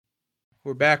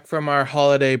We're back from our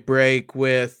holiday break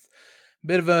with a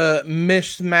bit of a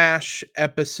mishmash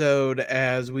episode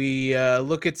as we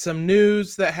look at some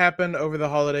news that happened over the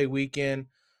holiday weekend,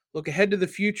 look ahead to the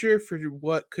future for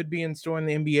what could be in store in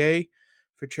the NBA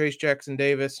for Trace Jackson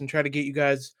Davis, and try to get you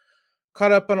guys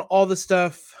caught up on all the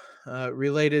stuff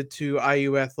related to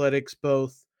IU athletics,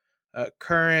 both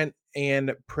current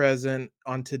and present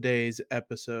on today's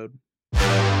episode.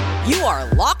 You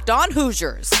are Locked On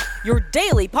Hoosiers, your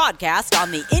daily podcast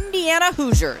on the Indiana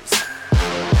Hoosiers.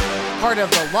 Part of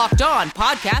the Locked On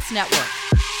Podcast Network,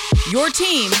 your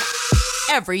team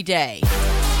every day.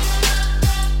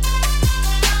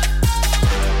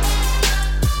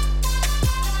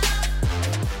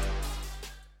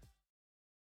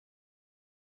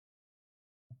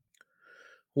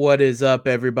 What is up,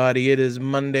 everybody? It is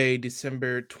Monday,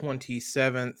 December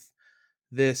 27th.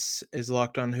 This is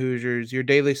Locked On Hoosiers, your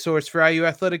daily source for IU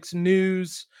athletics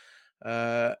news,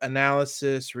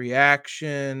 analysis,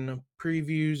 reaction,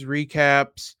 previews,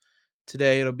 recaps.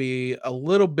 Today it'll be a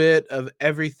little bit of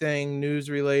everything news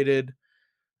related.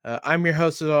 I'm your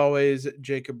host, as always,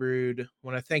 Jacob Rude. I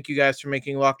want to thank you guys for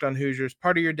making Locked On Hoosiers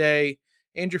part of your day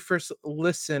and your first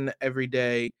listen every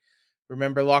day.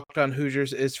 Remember, Locked On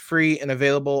Hoosiers is free and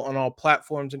available on all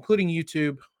platforms, including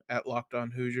YouTube at Locked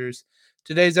On Hoosiers.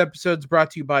 Today's episode is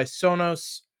brought to you by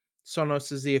Sonos.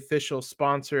 Sonos is the official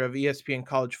sponsor of ESPN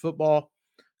College Football.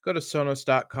 Go to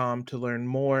Sonos.com to learn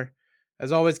more.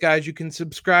 As always, guys, you can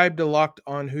subscribe to Locked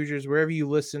On Hoosiers wherever you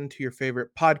listen to your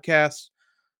favorite podcasts.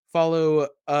 Follow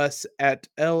us at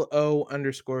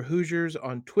LO_Hoosiers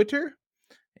on Twitter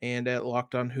and at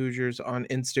Locked On Hoosiers on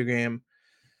Instagram.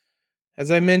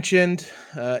 As I mentioned,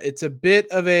 it's a bit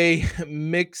of a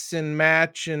mix and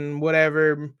match and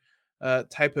whatever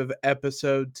type of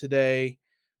episode today.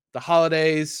 The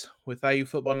holidays with IU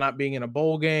football not being in a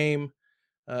bowl game,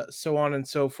 so on and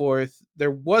so forth.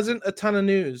 There wasn't a ton of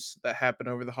news that happened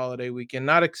over the holiday weekend,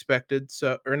 not unexpected,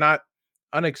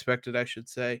 I should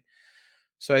say.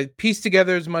 So I pieced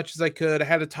together as much as I could. I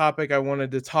had a topic I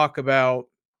wanted to talk about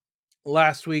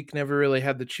last week, never really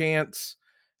had the chance,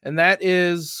 and that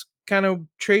is kind of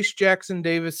Trace Jackson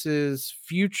Davis's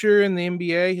future in the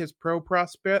NBA, his pro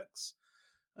prospects.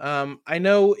 I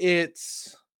know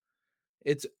it's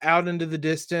out into the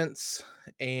distance,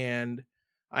 and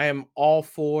I am all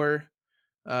for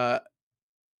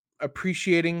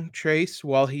appreciating Trace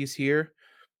while he's here,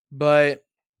 but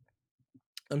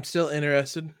I'm still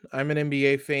interested. I'm an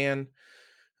NBA fan,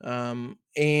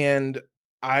 and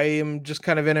I am just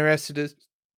kind of interested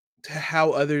to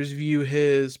how others view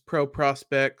his pro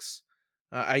prospects.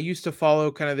 I used to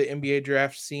follow kind of the NBA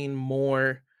draft scene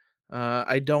more.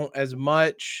 I don't as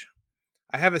much.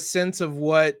 I have a sense of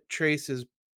what Trace's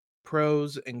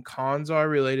pros and cons are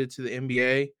related to the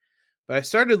NBA, but I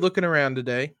started looking around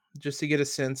today just to get a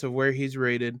sense of where he's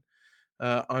rated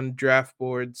on draft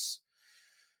boards.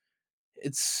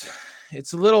 It's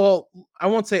a little, I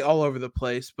won't say all over the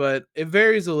place, but it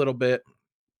varies a little bit.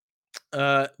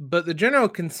 But the general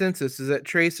consensus is that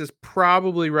Trace is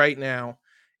probably right now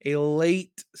a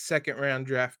late second round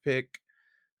draft pick.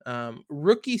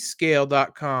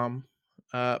 Rookiescale.com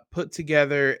put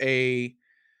together a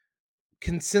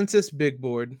consensus big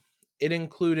board. It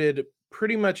included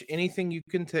pretty much anything you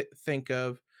can think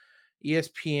of: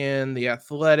 ESPN, The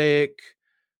Athletic,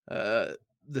 the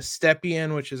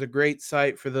Stepien, which is a great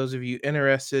site for those of you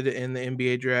interested in the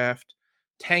NBA draft,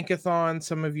 Tankathon,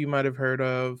 some of you might have heard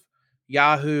of,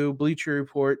 Yahoo, Bleacher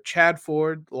Report, Chad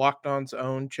Ford, Locked On's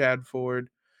own Chad Ford,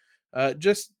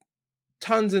 just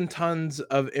tons and tons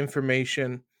of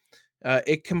information.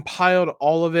 It compiled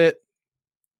all of it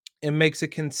and makes a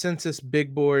consensus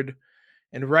big board.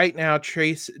 And right now,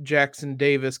 Trace Jackson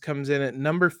Davis comes in at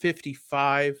number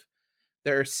 55.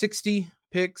 There are 60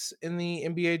 picks in the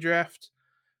NBA draft.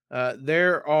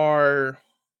 There are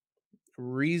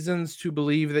reasons to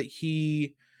believe that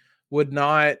he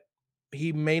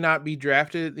may not be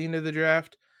drafted at the end of the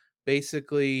draft.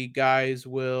 Basically, guys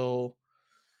will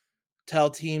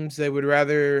tell teams they would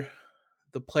rather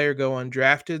the player go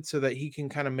undrafted so that he can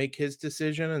kind of make his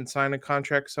decision and sign a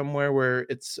contract somewhere where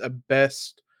it's a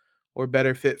best or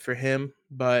better fit for him.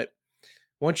 But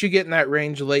once you get in that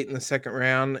range late in the second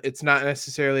round, it's not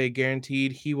necessarily a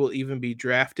guaranteed he will even be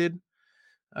drafted.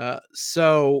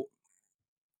 So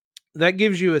that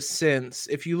gives you a sense.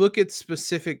 If you look at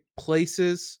specific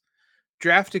places,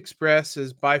 Draft Express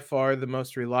is by far the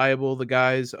most reliable. The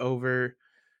guys over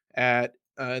at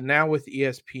now with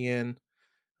ESPN,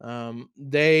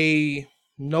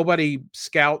 nobody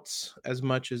scouts as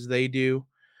much as they do.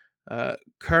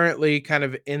 Currently, kind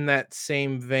of in that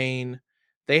same vein,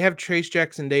 they have Trace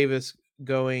Jackson Davis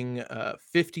going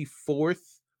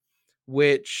 54th,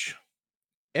 which,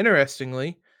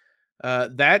 interestingly,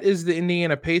 that is the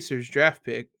Indiana Pacers draft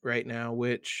pick right now,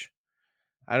 which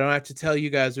I don't have to tell you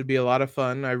guys would be a lot of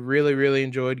fun. I really, really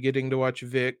enjoyed getting to watch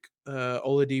Vic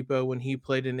Oladipo when he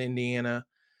played in Indiana.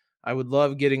 I would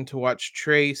love getting to watch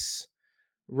Trace.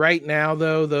 Right now,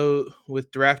 though,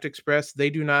 with Draft Express, they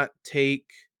do not take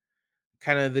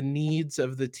kind of the needs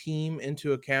of the team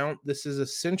into account. This is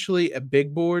essentially a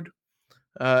big board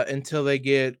until they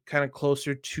get kind of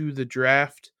closer to the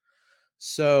draft.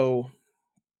 So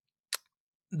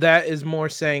that is more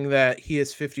saying that he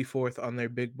is 54th on their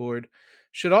big board.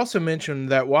 Should also mention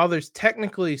that while there's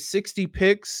technically 60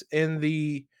 picks in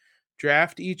the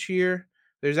draft each year,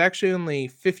 there's actually only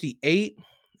 58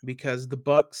 because the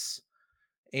Bucks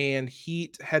and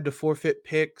Heat had to forfeit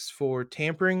picks for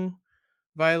tampering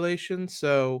violations.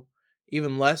 So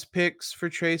even less picks for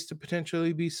Trace to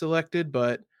potentially be selected.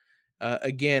 But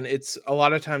again, it's a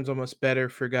lot of times almost better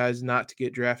for guys not to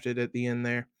get drafted at the end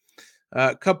there.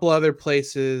 A couple other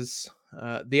places.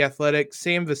 The Athletic,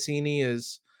 Sam Vecini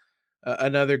is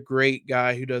another great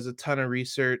guy who does a ton of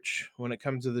research when it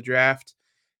comes to the draft.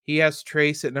 He has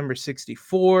Trace at number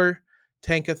 64.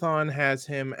 Tankathon has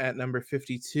him at number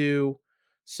 52.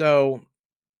 So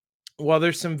while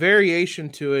there's some variation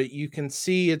to it, you can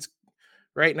see it's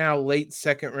right now late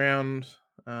second round,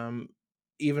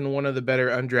 even one of the better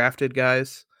undrafted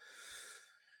guys.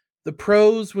 The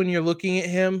pros, when you're looking at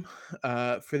him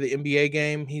for the NBA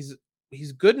game, he's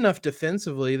good enough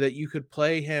defensively that you could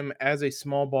play him as a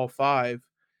small ball five.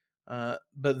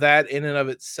 But that in and of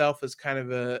itself is kind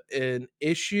of an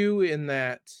issue in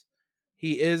that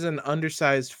he is an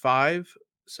undersized five.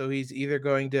 So he's either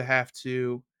going to have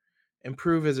to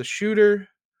improve as a shooter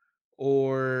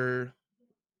or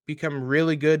become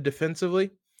really good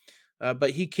defensively. But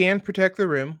he can protect the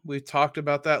rim. We talked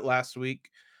about that last week.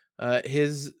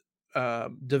 His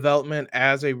development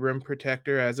as a rim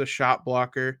protector, as a shot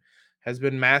blocker, has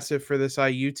been massive for this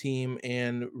IU team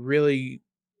and really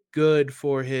good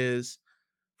for his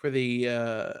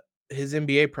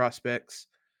NBA prospects.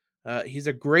 He's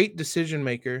a great decision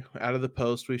maker out of the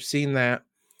post. We've seen that.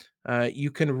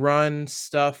 You can run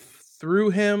stuff through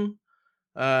him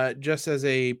just as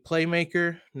a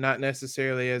playmaker, not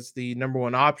necessarily as the number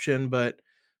one option, but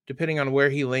depending on where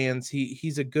he lands,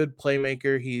 he's a good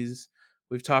playmaker.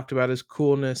 We've talked about his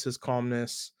coolness, his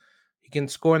calmness. He can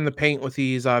score in the paint with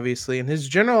ease, obviously, and his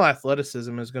general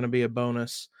athleticism is going to be a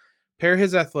bonus. Pair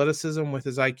his athleticism with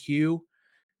his IQ,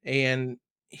 and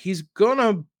he's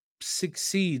gonna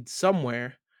succeed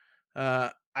somewhere.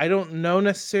 I don't know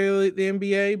necessarily the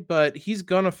NBA, but he's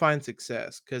gonna find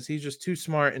success because he's just too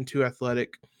smart and too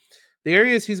athletic. The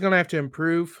areas he's gonna have to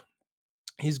improve,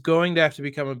 he's going to have to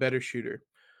become a better shooter.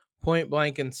 Point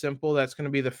blank and simple. That's going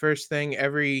to be the first thing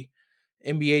every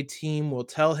NBA team will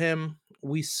tell him.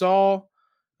 We saw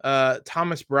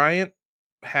Thomas Bryant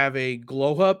have a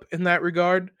glow up in that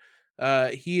regard.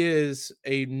 He is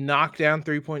a knockdown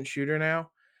 3-point shooter now.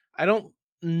 I don't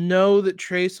know that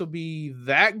Trace will be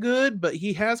that good, but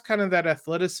he has kind of that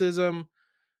athleticism.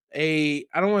 I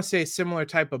don't want to say a similar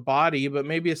type of body, but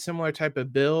maybe a similar type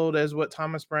of build as what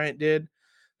Thomas Bryant did.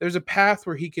 There's a path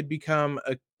where he could become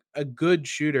a good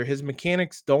shooter. His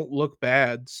mechanics don't look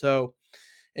bad. So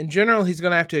in general, he's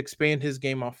going to have to expand his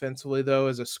game offensively, though,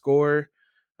 as a scorer.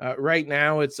 Right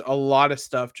now, it's a lot of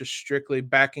stuff just strictly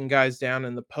backing guys down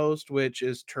in the post, which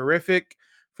is terrific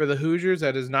for the Hoosiers.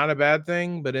 That is not a bad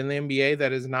thing, but in the NBA,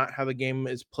 that is not how the game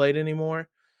is played anymore.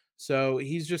 So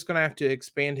he's just going to have to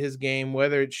expand his game,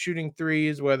 whether it's shooting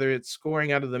threes, whether it's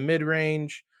scoring out of the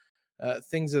mid-range,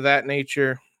 things of that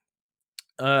nature.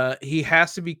 He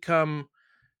has to become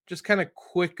just kind of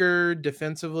quicker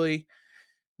defensively.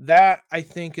 That, I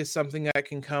think, is something that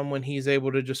can come when he's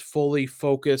able to just fully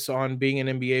focus on being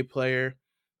an NBA player,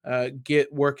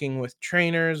 get working with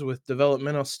trainers, with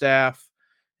developmental staff,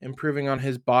 improving on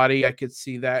his body. I could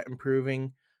see that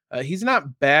improving. He's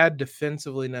not bad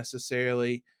defensively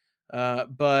necessarily,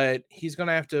 but he's going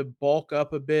to have to bulk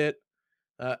up a bit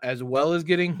as well as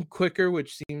getting quicker,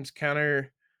 which seems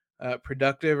counter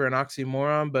productive or an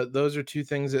oxymoron. But those are two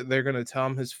things that they're going to tell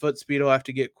him. His foot speed will have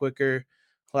to get quicker.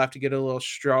 He'll have to get a little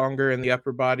stronger in the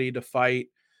upper body to fight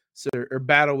or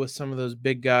battle with some of those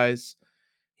big guys.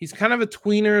 He's kind of a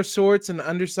tweener of sorts, an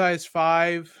undersized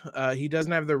five. He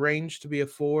doesn't have the range to be a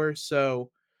four.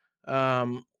 So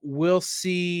we'll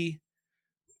see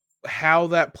how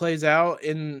that plays out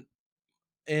in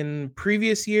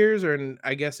previous years, or in,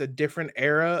 I guess, a different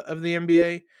era of the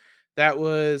NBA. That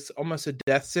was almost a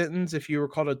death sentence if you were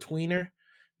called a tweener.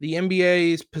 The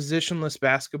NBA's positionless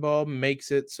basketball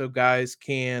makes it so guys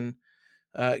can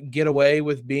get away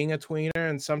with being a tweener,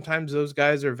 and sometimes those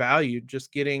guys are valued.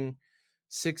 Just getting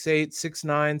 6'8", 6'9",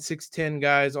 6'10"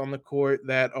 guys on the court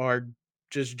that are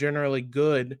just generally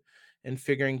good and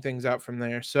figuring things out from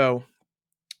there. So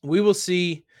we will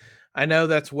see. I know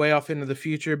that's way off into the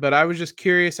future, but I was just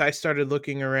curious. I started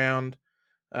looking around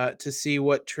to see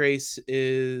what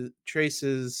Trace's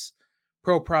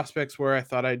pro prospects were. I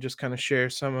thought I'd just kind of share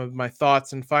some of my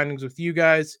thoughts and findings with you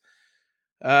guys.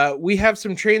 We have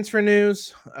some transfer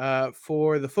news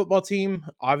for the football team.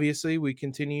 Obviously, we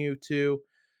continue to,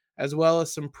 as well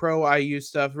as some pro IU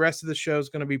stuff. The rest of the show is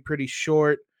going to be pretty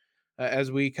short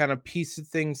as we kind of piece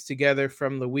things together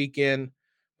from the weekend.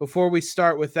 Before we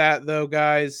start with that, though,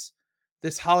 guys,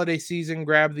 this holiday season,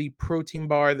 grab the protein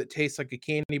bar that tastes like a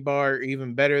candy bar, or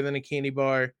even better than a candy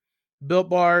bar. Built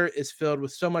Bar is filled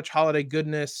with so much holiday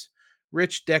goodness,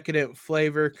 rich, decadent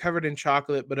flavor, covered in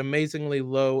chocolate, but amazingly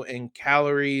low in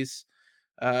calories,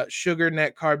 sugar,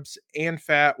 net carbs, and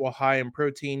fat, while high in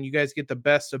protein. You guys get the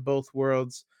best of both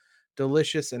worlds,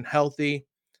 delicious and healthy.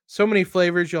 So many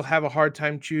flavors you'll have a hard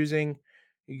time choosing.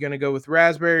 You're going to go with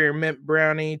raspberry or mint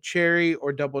brownie, cherry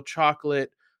or double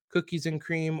chocolate, cookies and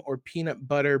cream, or peanut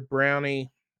butter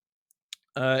brownie.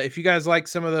 If you guys like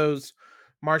some of those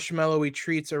marshmallowy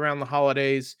treats around the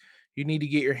holidays, you need to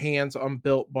get your hands on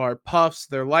Built Bar Puffs.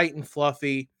 They're light and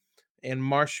fluffy and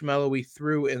marshmallowy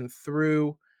through and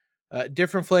through.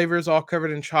 Different flavors, all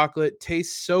covered in chocolate.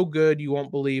 Tastes so good, you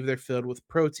won't believe they're filled with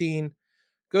protein.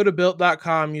 Go to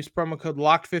Built.com, use promo code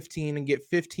LOCKED15 and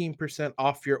get 15%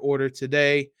 off your order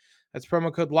today. That's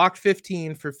promo code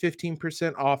LOCKED15 for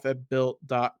 15% off at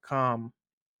Built.com.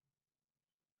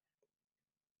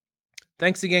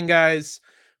 Thanks again, guys,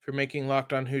 for making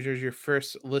Locked On Hoosiers your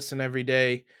first listen every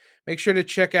day. Make sure to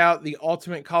check out the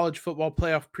Ultimate College Football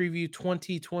Playoff Preview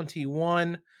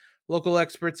 2021, local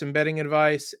experts and betting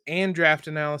advice, and draft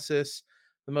analysis.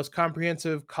 The most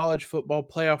comprehensive college football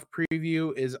playoff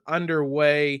preview is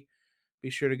underway. Be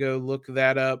sure to go look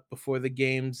that up before the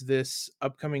games this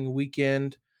upcoming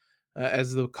weekend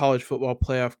as the college football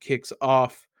playoff kicks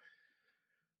off.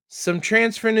 Some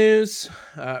transfer news.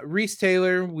 Reese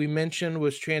Taylor, we mentioned,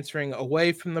 was transferring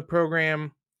away from the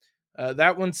program.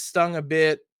 That one stung a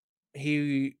bit.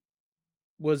 He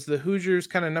was the Hoosiers'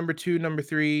 kind of number 2, number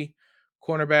 3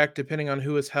 cornerback, depending on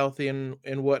who is healthy and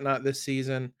whatnot this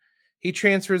season. He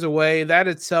transfers away. That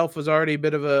itself was already a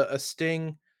bit of a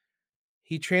sting.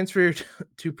 He transferred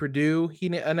to Purdue, he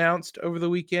announced over the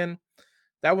weekend.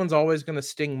 That one's always going to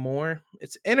sting more.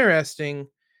 It's interesting.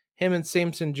 Him and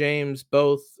Samson James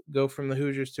both go from the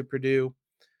Hoosiers to Purdue.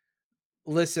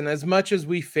 Listen, as much as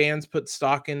we fans put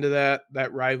stock into that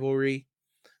rivalry,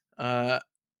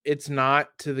 it's not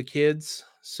to the kids.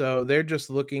 So they're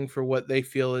just looking for what they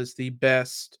feel is the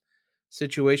best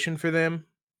situation for them.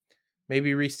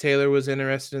 Maybe Reese Taylor was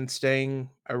interested in staying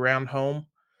around home.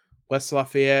 West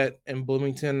Lafayette and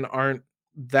Bloomington aren't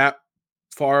that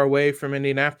far away from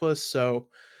Indianapolis, so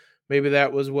maybe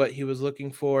that was what he was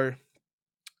looking for.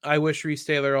 I wish Reese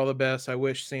Taylor all the best. I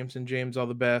wish Samson James all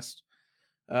the best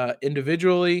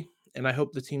individually, and I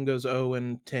hope the team goes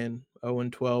 0-10,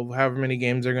 0-12, however many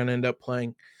games they're going to end up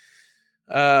playing.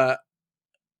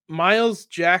 Miles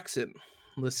Jackson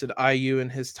listed IU in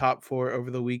his top 4 over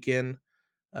the weekend.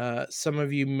 Some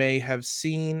of you may have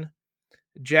seen.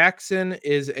 Jackson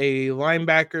is a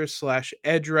linebacker /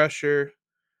 edge rusher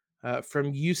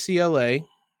from UCLA.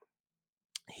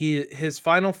 His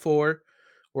final 4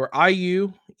 were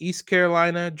IU, East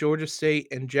Carolina, Georgia State,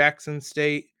 and Jackson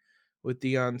State with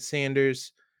Deion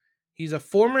Sanders. He's a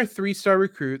former 3-star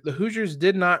recruit. The Hoosiers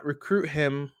did not recruit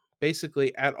him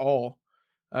basically at all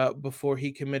before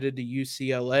he committed to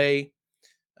UCLA.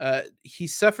 He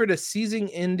suffered a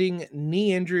season-ending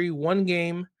knee injury 1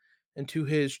 game into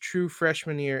his true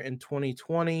freshman year in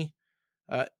 2020.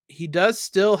 He does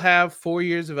still have 4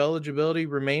 years of eligibility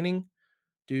remaining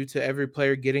due to every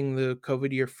player getting the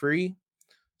COVID year free.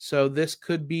 So this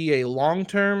could be a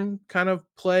long-term kind of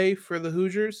play for the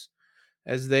Hoosiers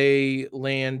as they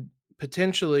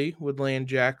potentially would land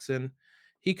Jackson.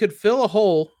 He could fill a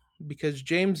hole because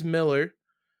James Miller,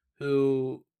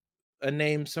 who a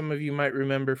name some of you might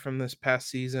remember from this past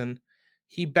season,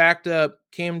 he backed up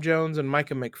Cam Jones and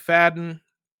Micah McFadden.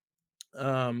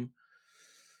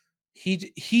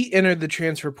 He entered the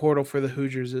transfer portal for the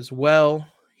Hoosiers as well.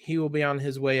 He will be on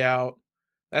his way out.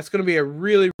 That's going to be a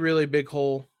really, really big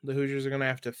hole the Hoosiers are going to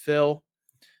have to fill.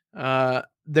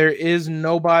 There is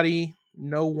nobody,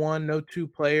 no 2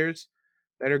 players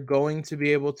that are going to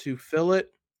be able to fill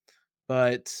it.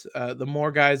 But the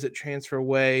more guys that transfer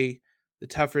away, the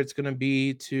tougher it's going to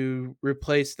be to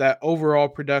replace that overall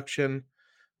production,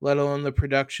 let alone the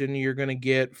production you're going to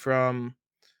get from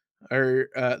or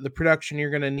the production you're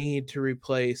going to need to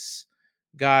replace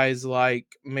guys like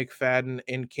McFadden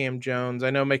and Cam Jones. I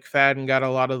know McFadden got a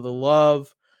lot of the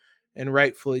love, and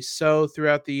rightfully so,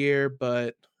 throughout the year,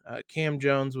 but Cam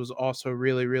Jones was also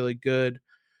really, really good.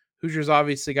 Hoosiers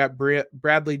obviously got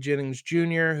Bradley Jennings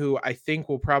Jr., who I think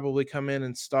will probably come in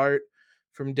and start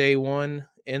from day one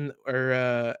as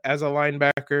a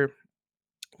linebacker.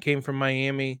 Came from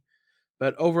Miami.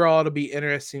 But overall, it'll be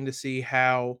interesting to see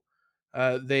how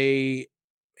they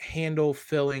handle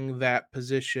filling that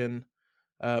position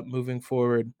moving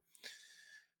forward.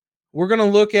 We're going to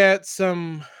look at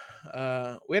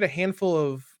we had a handful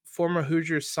of former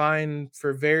Hoosiers signed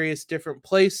for various different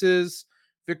places.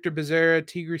 Victor Becerra,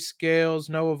 Tigre Scales,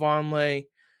 Noah Vonleh.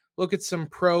 Look at some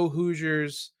pro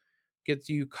Hoosiers, get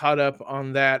you caught up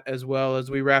on that as well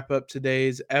as we wrap up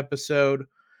today's episode.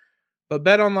 But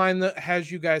BetOnline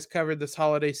has you guys covered this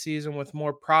holiday season with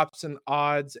more props and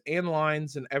odds and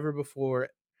lines than ever before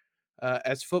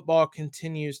as football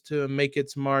continues to make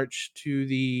its march to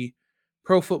the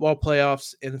pro football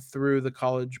playoffs and through the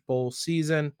college bowl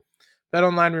season.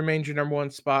 BetOnline remains your number one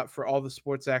spot for all the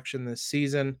sports action this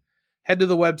season. Head to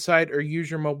the website or use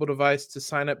your mobile device to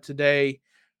sign up today.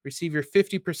 Receive your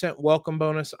 50% welcome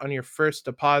bonus on your first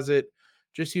deposit.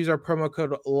 Just use our promo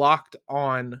code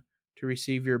LOCKEDON to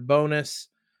receive your bonus.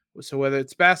 So whether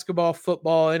it's basketball,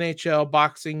 football, NHL,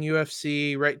 boxing,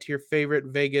 UFC, right to your favorite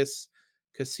Vegas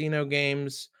casino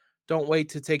games, don't wait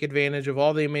to take advantage of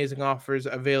all the amazing offers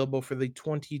available for the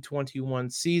 2021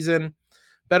 season.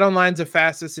 BetOnline's the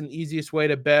fastest and easiest way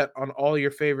to bet on all your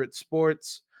favorite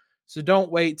sports. So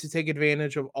don't wait to take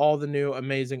advantage of all the new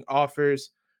amazing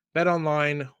offers.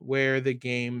 BetOnline, where the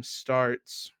game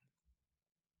starts.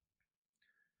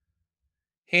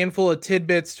 Handful of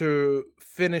tidbits to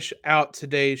finish out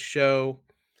today's show.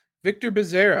 Victor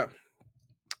Becerra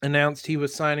announced he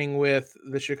was signing with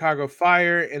the Chicago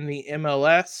Fire in the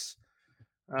MLS.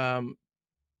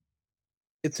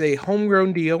 It's a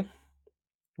homegrown deal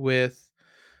with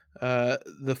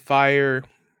the Fire.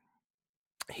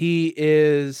 He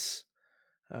is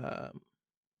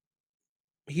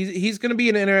he's going to be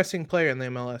an interesting player in the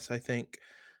MLS, I think.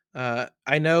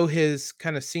 I know his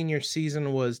kind of senior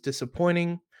season was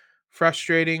disappointing,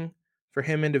 frustrating for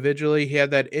him individually. He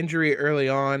had that injury early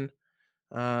on.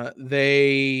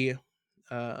 The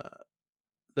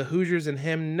Hoosiers and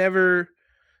him never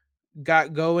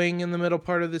got going in the middle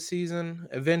part of the season.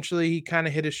 Eventually, he kind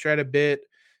of hit his stride a bit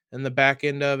in the back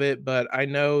end of it, but I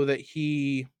know that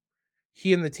he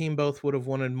and the team both would have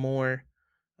wanted more.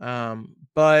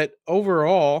 But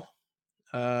overall,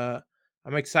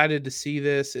 I'm excited to see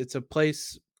this. It's a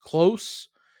place close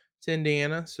to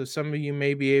Indiana, so some of you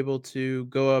may be able to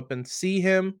go up and see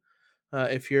him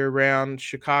if you're around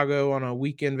Chicago on a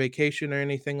weekend vacation or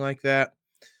anything like that.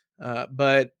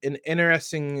 But an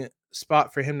interesting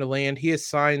spot for him to land. He is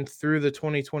signed through the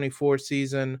 2024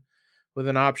 season with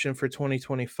an option for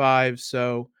 2025.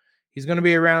 So he's going to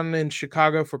be around in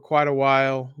Chicago for quite a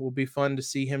while. Will be fun to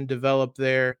see him develop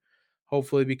there.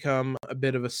 Hopefully become a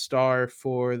bit of a star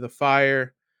for the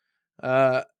Fire.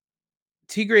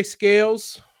 Tigre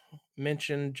Scales,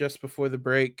 mentioned just before the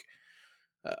break.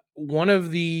 One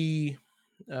of the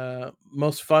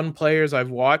most fun players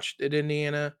I've watched at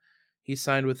Indiana. He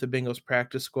signed with the Bengals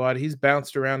practice squad. He's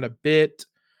bounced around a bit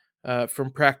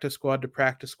from practice squad to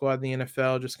practice squad in the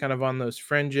NFL, just kind of on those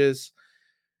fringes.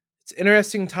 It's an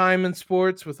interesting time in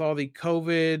sports with all the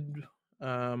COVID,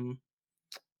 the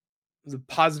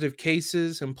positive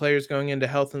cases and players going into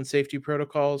health and safety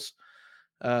protocols.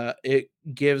 It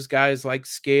gives guys like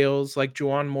Scales, like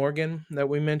Juwan Morgan that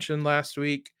we mentioned last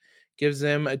week, gives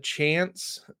them a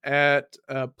chance at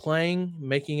playing,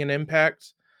 making an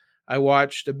impact. I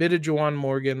watched a bit of Juwan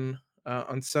Morgan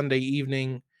on Sunday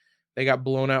evening. They got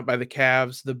blown out by the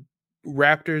Cavs. The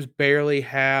Raptors barely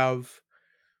have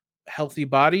healthy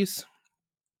bodies.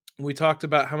 We talked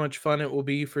about how much fun it will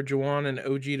be for Juwan and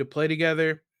OG to play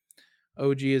together.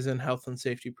 OG is in health and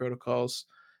safety protocols.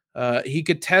 He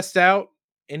could test out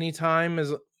anytime.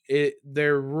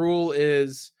 Their rule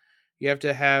is you have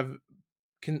to have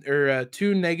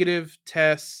two negative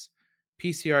tests,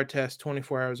 PCR tests,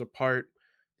 24 hours apart.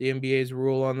 The NBA's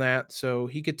rule on that. So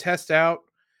he could test out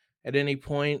at any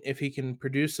point if he can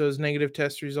produce those negative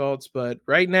test results. But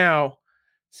right now,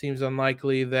 seems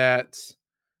unlikely that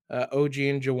OG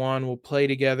and Juwan will play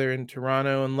together in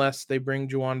Toronto unless they bring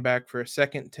Juwan back for a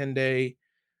second 10-day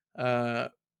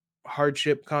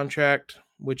hardship contract,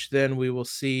 which then we will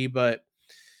see. But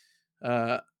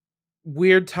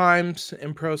weird times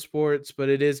in pro sports, but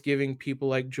it is giving people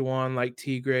like Juwan, like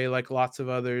Tigre, like lots of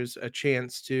others a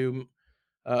chance to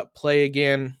play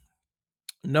again.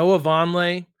 Noah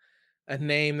Vonleh a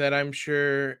name that I'm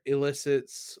sure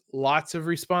elicits lots of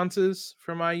responses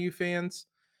from IU fans.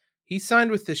 He signed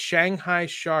with the Shanghai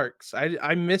Sharks.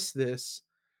 I missed this.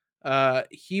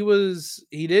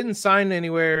 He didn't sign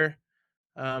anywhere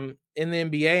in the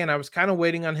NBA, and I was kind of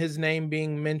waiting on his name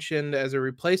being mentioned as a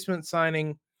replacement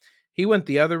signing. He went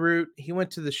the other route. He went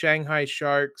to the Shanghai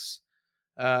Sharks.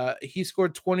 He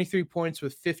scored 23 points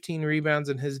with 15 rebounds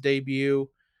in his debut.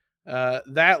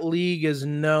 That league is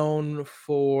known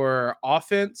for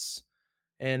offense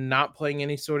and not playing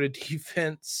any sort of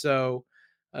defense. So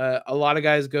a lot of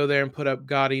guys go there and put up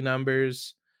gaudy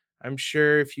numbers. I'm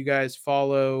sure if you guys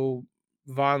follow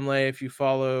Vonleh, if you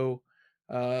follow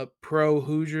Pro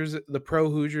Hoosiers, the Pro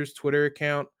Hoosiers Twitter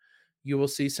account, you will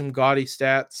see some gaudy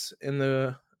stats in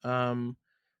the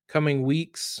coming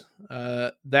weeks.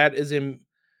 That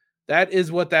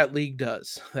is what that league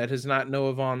does. That is not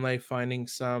Noah Vonleh finding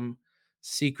some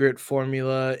secret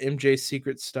formula, MJ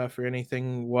secret stuff, or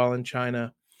anything while in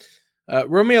China.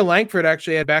 Romeo Langford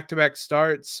actually had back-to-back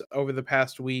starts over the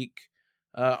past week.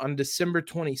 On December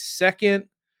 22nd,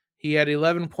 he had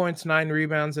 11 points, 9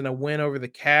 rebounds, and a win over the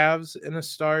Cavs in a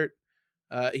start.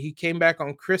 He came back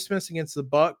on Christmas against the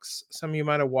Bucks. Some of you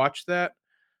might have watched that.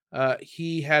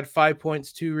 He had 5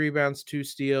 points, 2 rebounds, 2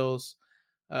 steals.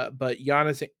 But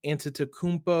Giannis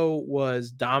Antetokounmpo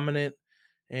was dominant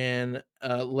and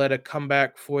led a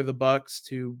comeback for the Bucks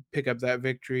to pick up that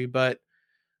victory. But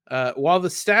while the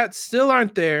stats still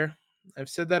aren't there, I've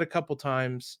said that a couple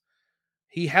times,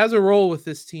 he has a role with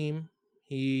this team.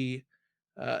 He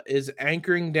is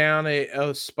anchoring down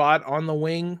a spot on the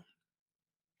wing,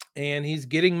 and he's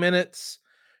getting minutes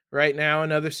right now.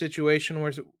 Another situation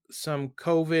where some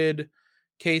COVID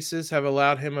cases have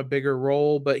allowed him a bigger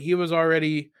role, but he was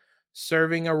already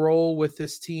serving a role with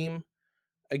this team.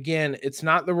 Again, it's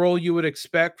not the role you would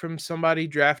expect from somebody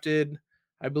drafted,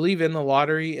 I believe, in the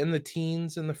lottery in the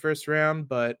teens in the first round,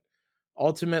 but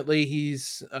ultimately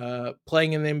he's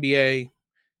playing in the NBA.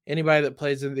 Anybody that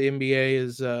plays in the NBA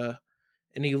is an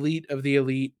elite of the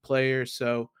elite player.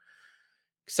 So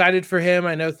excited for him.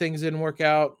 I know things didn't work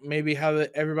out maybe how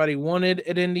everybody wanted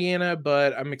at Indiana,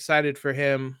 but I'm excited for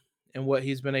him and what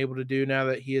he's been able to do now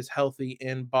that he is healthy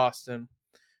in Boston.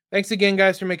 Thanks again,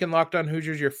 guys, for making Locked On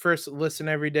Hoosiers your first listen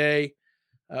every day.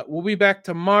 We'll be back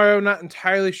tomorrow. Not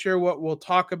entirely sure what we'll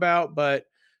talk about, but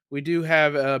we do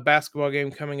have a basketball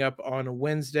game coming up on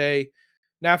Wednesday.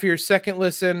 Now, for your second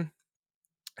listen,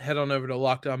 head on over to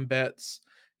Locked On Bets,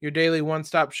 your daily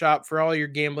one-stop shop for all your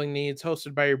gambling needs,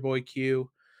 hosted by your boy Q,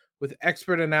 with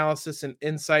expert analysis and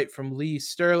insight from Lee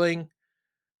Sterling.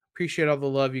 Appreciate all the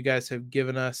love you guys have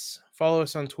given us. Follow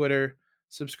us on Twitter.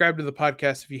 Subscribe to the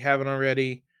podcast if you haven't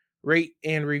already. Rate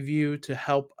and review to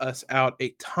help us out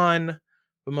a ton.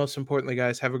 But most importantly,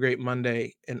 guys, have a great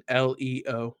Monday and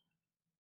LEO.